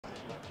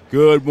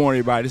Good morning,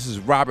 everybody. This is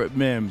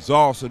Rmims,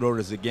 also known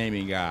as the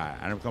Gaming Guy,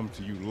 and I'm coming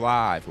to you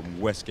live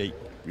from Westgate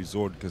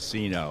Resort and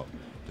Casino,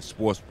 the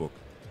sportsbook,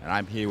 and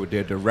I'm here with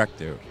their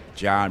director,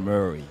 John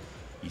Murray.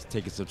 He's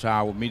taking some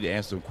time with me to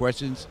answer some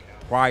questions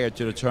prior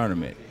to the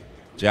tournament.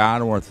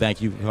 John, I want to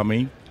thank you for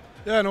coming.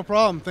 Yeah, no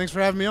problem. Thanks for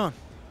having me on.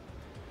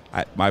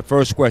 My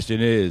first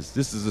question is,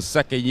 this is the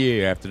second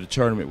year after the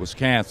tournament was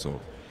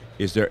canceled.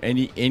 Is there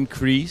any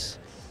increase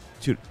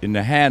in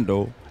the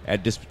handle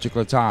at this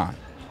particular time?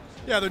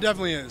 Yeah, there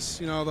definitely is.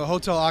 You know, the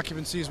hotel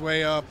occupancy is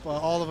way up.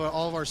 All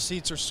of our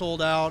seats are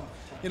sold out.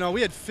 You know,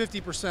 we had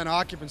 50%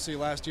 occupancy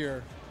last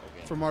year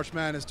for March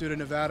Madness due to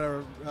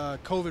Nevada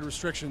COVID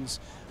restrictions.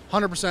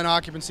 100%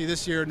 occupancy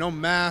this year, no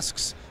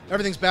masks.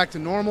 Everything's back to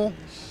normal,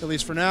 at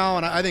least for now.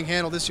 And I think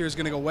handle this year is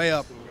going to go way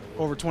up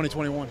over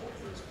 2021.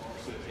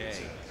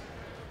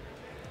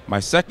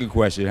 My second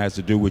question has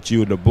to do with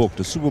you in the book.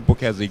 The Superbook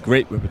has a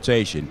great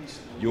reputation,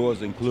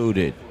 yours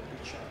included.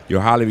 You're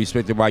highly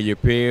respected by your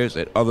peers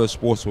and other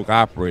sportsbook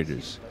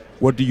operators.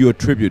 What do you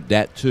attribute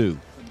that to?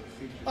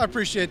 I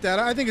appreciate that.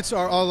 I think it's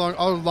our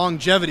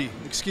longevity.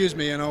 Excuse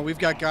me. You know, we've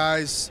got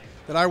guys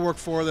that I work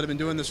for that have been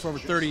doing this for over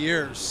 30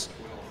 years.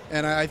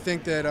 And I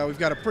think that we've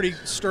got a pretty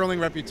sterling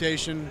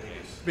reputation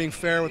being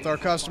fair with our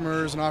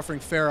customers and offering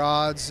fair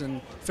odds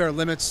and fair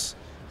limits.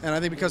 And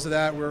I think because of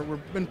that,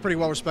 we've been pretty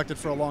well respected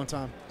for a long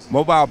time.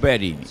 Mobile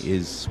betting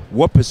is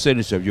what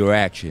percentage of your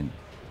action?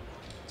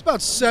 It's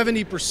about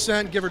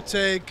 70%, give or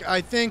take.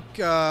 I think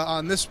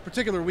on this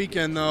particular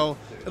weekend, though,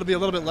 it'll be a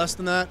little bit less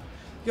than that.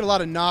 You get a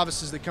lot of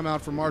novices that come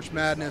out for March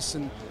Madness,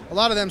 and a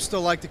lot of them still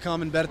like to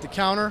come and bet at the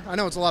counter. I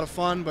know it's a lot of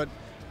fun, but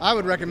I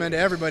would recommend to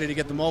everybody to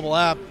get the mobile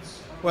app,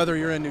 whether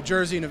you're in New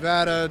Jersey,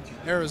 Nevada,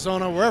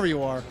 Arizona, wherever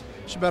you are.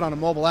 You should bet on a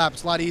mobile app.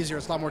 It's a lot easier.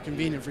 It's a lot more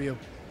convenient for you.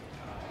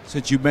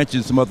 Since you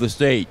mentioned some other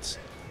states,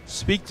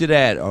 speak to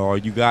that. Are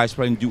you guys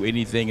planning to do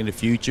anything in the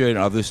future in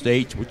other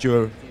states with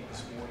your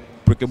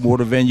brick and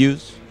mortar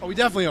venues? Oh, we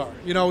definitely are.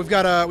 You know, we've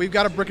got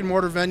a brick and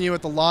mortar venue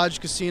at the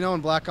Lodge Casino in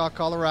Black Hawk,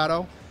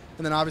 Colorado,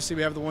 and then obviously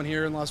we have the one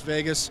here in Las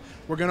Vegas.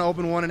 We're going to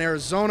open one in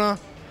Arizona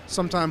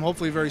sometime,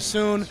 hopefully very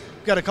soon.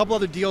 We've got a couple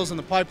other deals in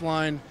the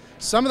pipeline.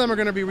 Some of them are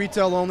going to be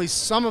retail only.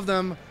 Some of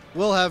them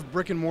will have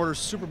brick and mortar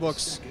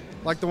superbooks,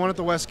 like the one at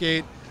the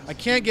Westgate. I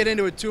can't get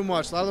into it too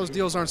much. A lot of those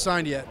deals aren't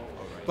signed yet,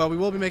 but we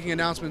will be making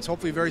announcements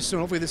hopefully very soon,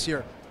 hopefully this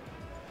year.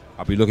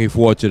 I'll be looking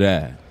forward to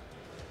that.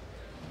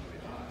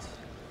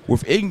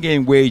 With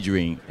in-game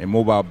wagering and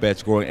mobile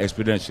bets growing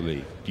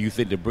exponentially, do you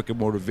think the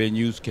brick-and-mortar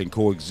venues can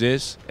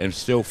coexist and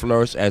still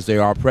flourish as they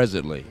are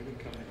presently?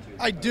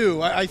 I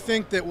do. I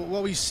think that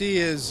what we see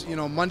is, you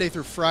know, Monday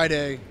through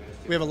Friday,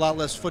 we have a lot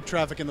less foot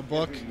traffic in the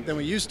book than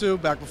we used to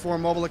back before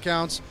mobile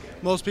accounts.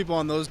 Most people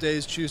on those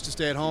days choose to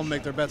stay at home,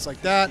 make their bets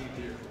like that.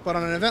 But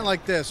on an event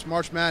like this,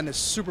 March Madness,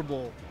 Super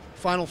Bowl,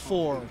 Final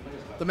Four,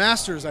 the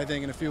Masters, I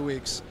think, in a few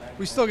weeks,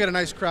 we still get a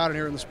nice crowd in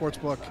here in the sports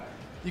book.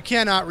 You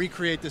cannot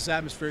recreate this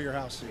atmosphere at your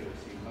house.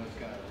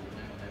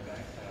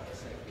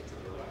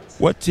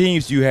 What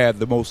teams do you have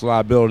the most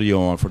liability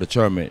on for the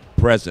tournament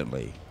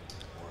presently?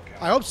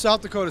 I hope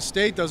South Dakota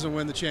State doesn't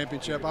win the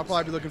championship. I'll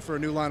probably be looking for a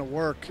new line of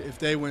work if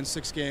they win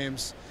 6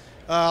 games.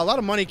 A lot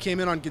of money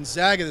came in on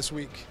Gonzaga this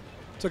week.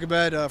 Took a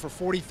bet for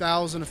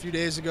 $40,000 a few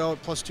days ago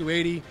at plus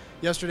 280.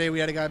 Yesterday we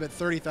had a guy bet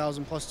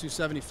 $30,000 plus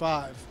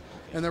 275.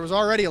 And there was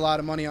already a lot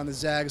of money on the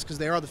Zags because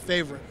they are the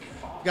favorite.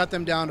 Got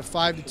them down to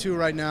 5-2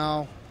 right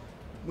now.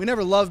 We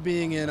never love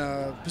being in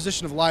a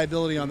position of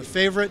liability on the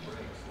favorite.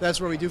 That's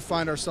where we do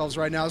find ourselves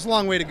right now. It's a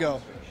long way to go,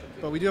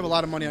 but we do have a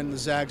lot of money on the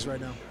Zags right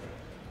now.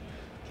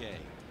 Okay.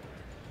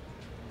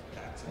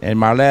 And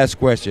my last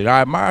question,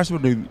 I admire some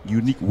of the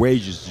unique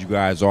wagers you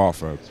guys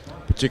offer,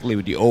 particularly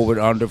with the over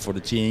and under for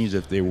the teams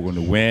if they were going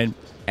to win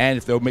and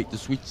if they'll make the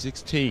Sweet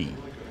 16.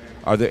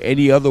 Are there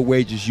any other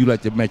wagers you'd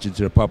like to mention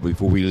to the public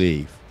before we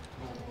leave?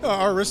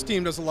 Our risk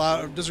team does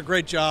a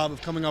great job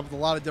of coming up with a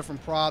lot of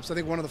different props. I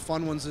think one of the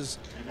fun ones is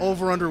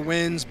over-under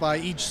wins by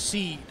each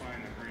seed.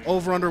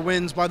 Over-under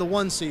wins by the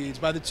 1 seeds,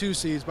 by the 2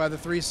 seeds, by the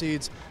 3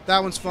 seeds.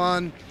 That one's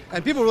fun.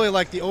 And people really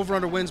like the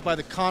over-under wins by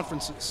the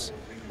conferences.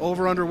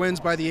 Over-under wins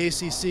by the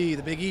ACC,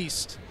 the Big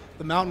East.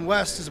 The Mountain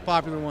West is a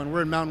popular one.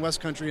 We're in Mountain West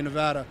country in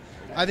Nevada.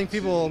 I think we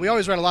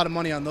always write a lot of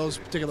money on those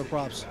particular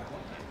props.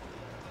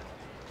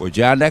 Well,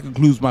 John, that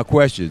concludes my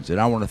questions,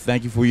 and I want to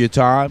thank you for your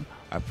time.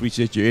 I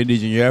appreciate your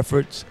energies and your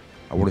efforts.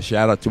 I want to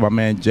shout out to my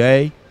man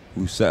Jay,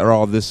 who set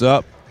all this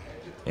up,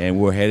 and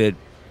we're headed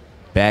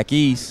back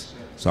east.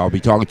 So I'll be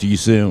talking to you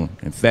soon,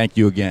 and thank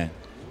you again.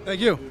 Thank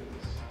you.